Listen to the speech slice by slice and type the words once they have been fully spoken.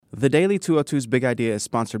The Daily 202's Big Idea is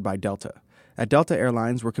sponsored by Delta. At Delta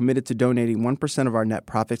Airlines, we're committed to donating 1% of our net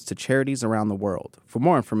profits to charities around the world. For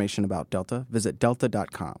more information about Delta, visit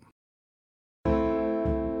delta.com.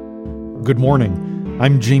 Good morning.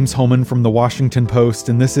 I'm James Hohman from The Washington Post,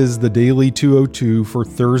 and this is the Daily 202 for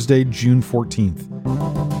Thursday, June 14th.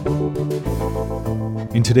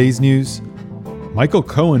 In today's news, Michael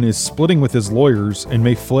Cohen is splitting with his lawyers and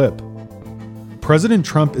may flip. President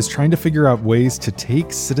Trump is trying to figure out ways to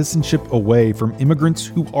take citizenship away from immigrants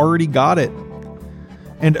who already got it.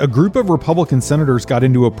 And a group of Republican senators got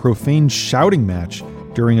into a profane shouting match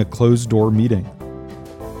during a closed-door meeting.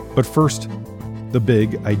 But first, the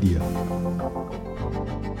big idea.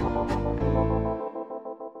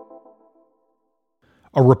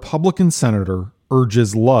 A Republican senator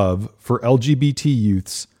urges love for LGBT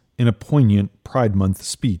youths in a poignant Pride Month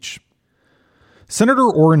speech. Senator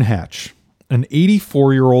Orrin Hatch, an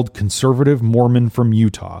 84-year-old conservative Mormon from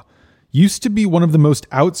Utah, used to be one of the most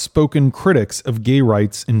outspoken critics of gay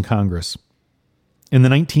rights in Congress. In the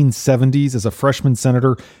 1970s, as a freshman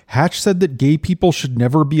senator, Hatch said that gay people should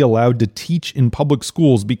never be allowed to teach in public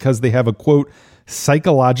schools because they have a, quote,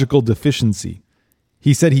 psychological deficiency.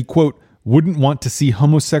 He said he, quote, wouldn't want to see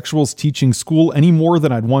homosexuals teaching school any more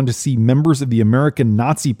than I'd want to see members of the American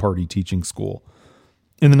Nazi Party teaching school.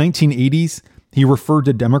 In the 1980s, he referred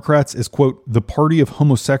to Democrats as, quote, the party of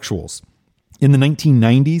homosexuals. In the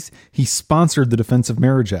 1990s, he sponsored the Defense of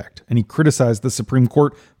Marriage Act, and he criticized the Supreme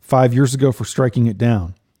Court 5 years ago for striking it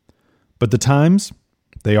down. But the times,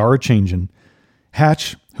 they are a-changin'.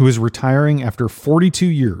 Hatch, who is retiring after 42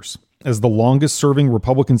 years as the longest-serving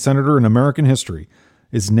Republican senator in American history,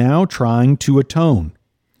 is now trying to atone.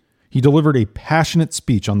 He delivered a passionate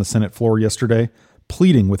speech on the Senate floor yesterday,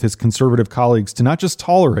 pleading with his conservative colleagues to not just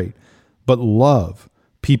tolerate, but love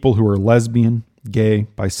people who are lesbian, gay,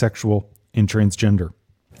 bisexual, and transgender.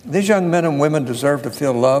 These young men and women deserve to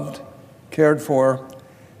feel loved, cared for,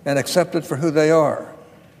 and accepted for who they are.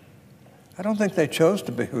 I don't think they chose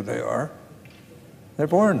to be who they are. They're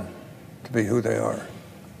born to be who they are.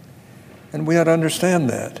 And we ought to understand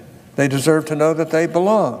that. They deserve to know that they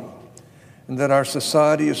belong and that our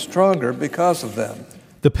society is stronger because of them.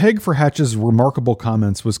 The peg for Hatch's remarkable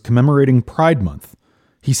comments was commemorating Pride Month.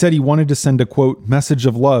 He said he wanted to send a, quote, message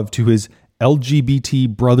of love to his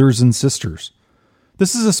LGBT brothers and sisters.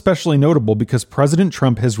 This is especially notable because President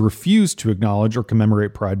Trump has refused to acknowledge or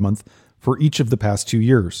commemorate Pride Month for each of the past 2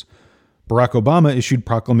 years. Barack Obama issued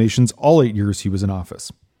proclamations all 8 years he was in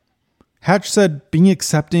office. Hatch said being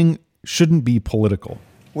accepting shouldn't be political.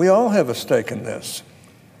 We all have a stake in this.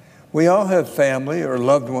 We all have family or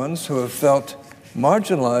loved ones who have felt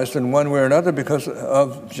marginalized in one way or another because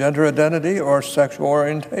of gender identity or sexual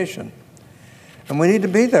orientation. And we need to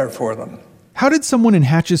be there for them. How did someone in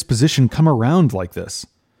Hatch's position come around like this?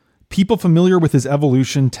 People familiar with his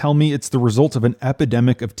evolution tell me it's the result of an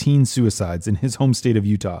epidemic of teen suicides in his home state of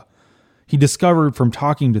Utah. He discovered from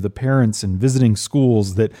talking to the parents and visiting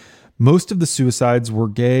schools that most of the suicides were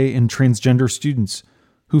gay and transgender students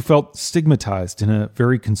who felt stigmatized in a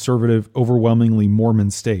very conservative, overwhelmingly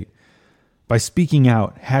Mormon state. By speaking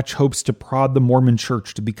out, Hatch hopes to prod the Mormon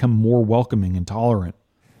Church to become more welcoming and tolerant.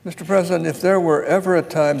 Mr. President, if there were ever a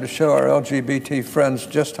time to show our LGBT friends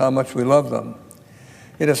just how much we love them,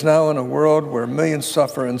 it is now in a world where millions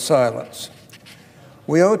suffer in silence.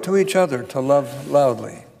 We owe it to each other to love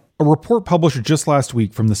loudly. A report published just last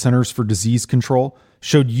week from the Centers for Disease Control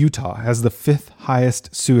showed Utah has the 5th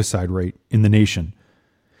highest suicide rate in the nation.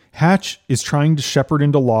 Hatch is trying to shepherd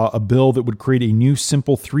into law a bill that would create a new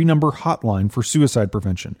simple 3-number hotline for suicide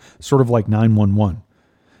prevention, sort of like 911.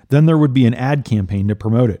 Then there would be an ad campaign to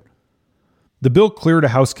promote it. The bill cleared a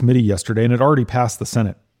House committee yesterday and it already passed the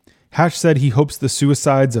Senate. Hatch said he hopes the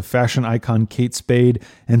suicides of fashion icon Kate Spade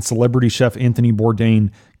and celebrity chef Anthony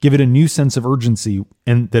Bourdain give it a new sense of urgency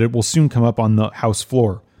and that it will soon come up on the House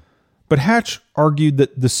floor. But Hatch argued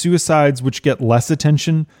that the suicides which get less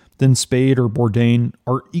attention than Spade or Bourdain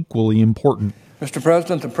are equally important. Mr.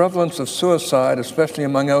 President, the prevalence of suicide, especially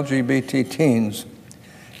among LGBT teens,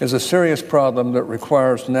 is a serious problem that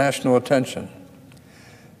requires national attention.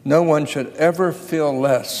 No one should ever feel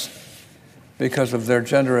less because of their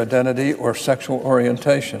gender identity or sexual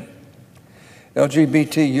orientation.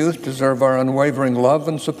 LGBT youth deserve our unwavering love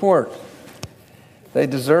and support. They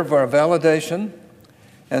deserve our validation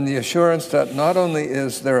and the assurance that not only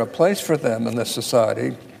is there a place for them in this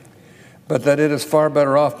society, but that it is far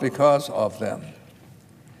better off because of them.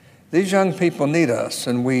 These young people need us,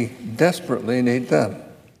 and we desperately need them.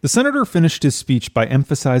 The senator finished his speech by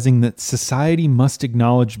emphasizing that society must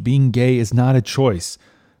acknowledge being gay is not a choice,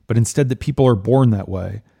 but instead that people are born that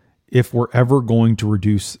way. if we're ever going to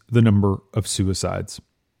reduce the number of suicides.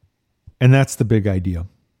 And that's the big idea.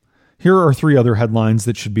 Here are 3 other headlines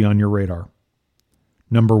that should be on your radar.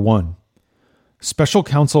 Number 1. Special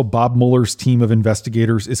counsel Bob Mueller's team of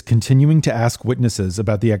investigators is continuing to ask witnesses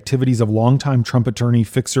about the activities of longtime Trump attorney,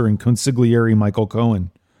 fixer, and consigliere Michael Cohen.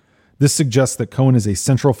 This suggests that Cohen is a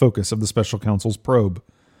central focus of the special counsel's probe.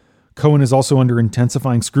 Cohen is also under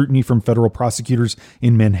intensifying scrutiny from federal prosecutors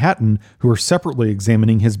in Manhattan who are separately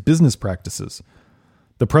examining his business practices.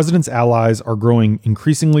 The president's allies are growing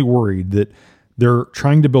increasingly worried that they're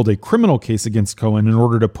trying to build a criminal case against Cohen in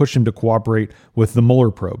order to push him to cooperate with the Mueller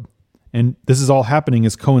probe. And this is all happening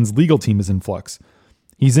as Cohen's legal team is in flux.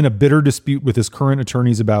 He's in a bitter dispute with his current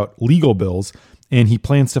attorneys about legal bills, and he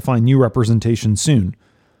plans to find new representation soon.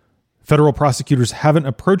 Federal prosecutors haven't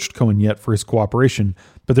approached Cohen yet for his cooperation,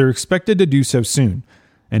 but they're expected to do so soon,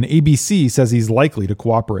 and ABC says he's likely to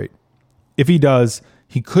cooperate. If he does,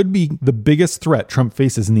 he could be the biggest threat Trump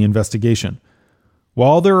faces in the investigation.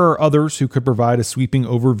 While there are others who could provide a sweeping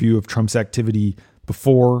overview of Trump's activity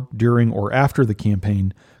before, during, or after the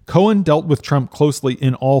campaign, Cohen dealt with Trump closely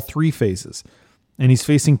in all 3 phases, and he's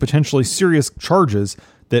facing potentially serious charges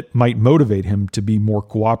that might motivate him to be more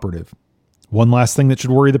cooperative. One last thing that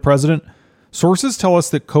should worry the president. Sources tell us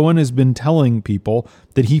that Cohen has been telling people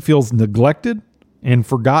that he feels neglected and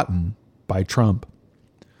forgotten by Trump.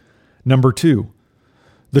 Number 2.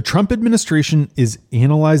 The Trump administration is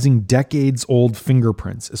analyzing decades-old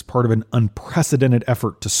fingerprints as part of an unprecedented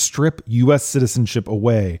effort to strip U.S. citizenship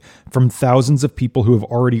away from thousands of people who have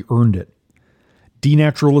already earned it.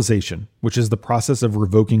 Denaturalization, which is the process of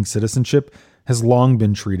revoking citizenship, has long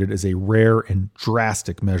been treated as a rare and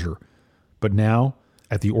drastic measure. But now,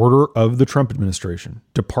 at the order of the Trump administration,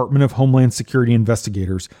 Department of Homeland Security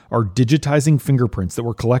investigators are digitizing fingerprints that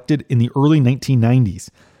were collected in the early 1990s.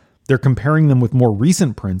 They're comparing them with more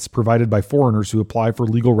recent prints provided by foreigners who apply for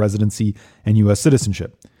legal residency and U.S.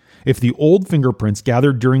 citizenship. If the old fingerprints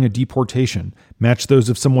gathered during a deportation match those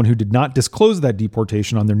of someone who did not disclose that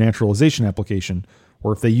deportation on their naturalization application,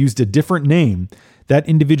 or if they used a different name, that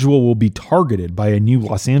individual will be targeted by a new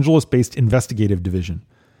Los Angeles-based investigative division.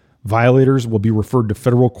 Violators will be referred to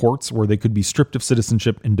federal courts where they could be stripped of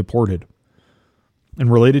citizenship and deported. In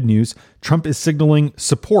related news, Trump is signaling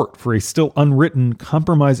support for a still unwritten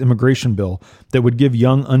compromise immigration bill that would give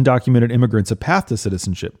young undocumented immigrants a path to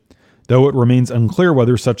citizenship, though it remains unclear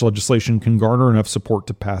whether such legislation can garner enough support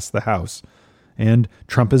to pass the House. And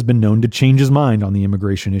Trump has been known to change his mind on the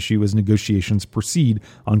immigration issue as negotiations proceed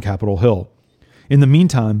on Capitol Hill. In the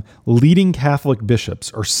meantime, leading Catholic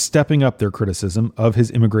bishops are stepping up their criticism of his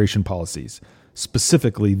immigration policies,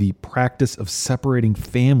 specifically the practice of separating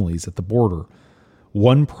families at the border.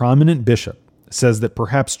 One prominent bishop says that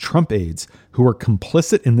perhaps Trump aides who are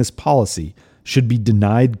complicit in this policy should be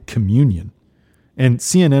denied communion. And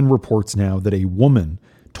CNN reports now that a woman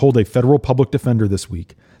told a federal public defender this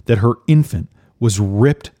week that her infant was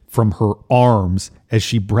ripped from her arms as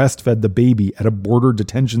she breastfed the baby at a border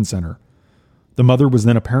detention center. The mother was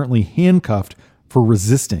then apparently handcuffed for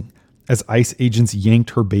resisting as ICE agents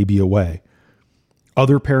yanked her baby away.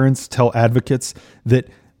 Other parents tell advocates that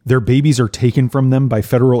their babies are taken from them by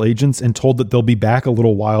federal agents and told that they'll be back a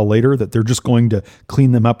little while later, that they're just going to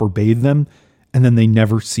clean them up or bathe them, and then they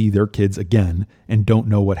never see their kids again and don't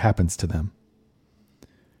know what happens to them.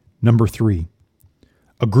 Number 3.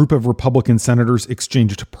 A group of Republican senators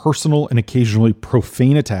exchanged personal and occasionally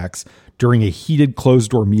profane attacks during a heated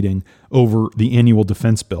closed-door meeting over the annual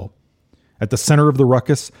defense bill. At the center of the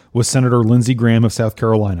ruckus was Senator Lindsey Graham of South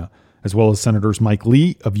Carolina, as well as Senators Mike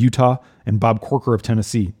Lee of Utah and Bob Corker of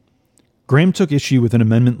Tennessee. Graham took issue with an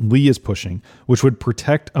amendment Lee is pushing, which would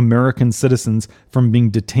protect American citizens from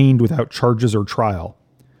being detained without charges or trial.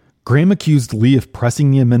 Graham accused Lee of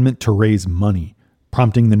pressing the amendment to raise money,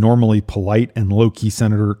 prompting the normally polite and low-key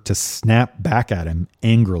senator to snap back at him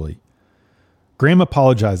angrily. Graham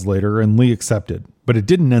apologized later and Lee accepted, but it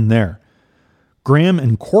didn't end there. Graham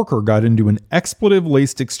and Corker got into an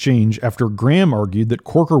expletive-laced exchange after Graham argued that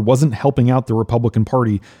Corker wasn't helping out the Republican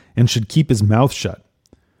Party and should keep his mouth shut.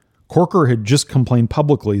 Corker had just complained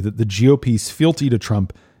publicly that the GOP's fealty to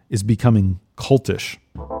Trump is becoming cultish.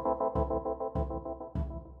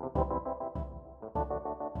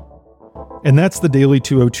 And that's the Daily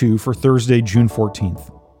 202 for Thursday, June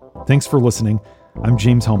 14th. Thanks for listening. I'm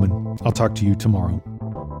James Hellman. I'll talk to you tomorrow.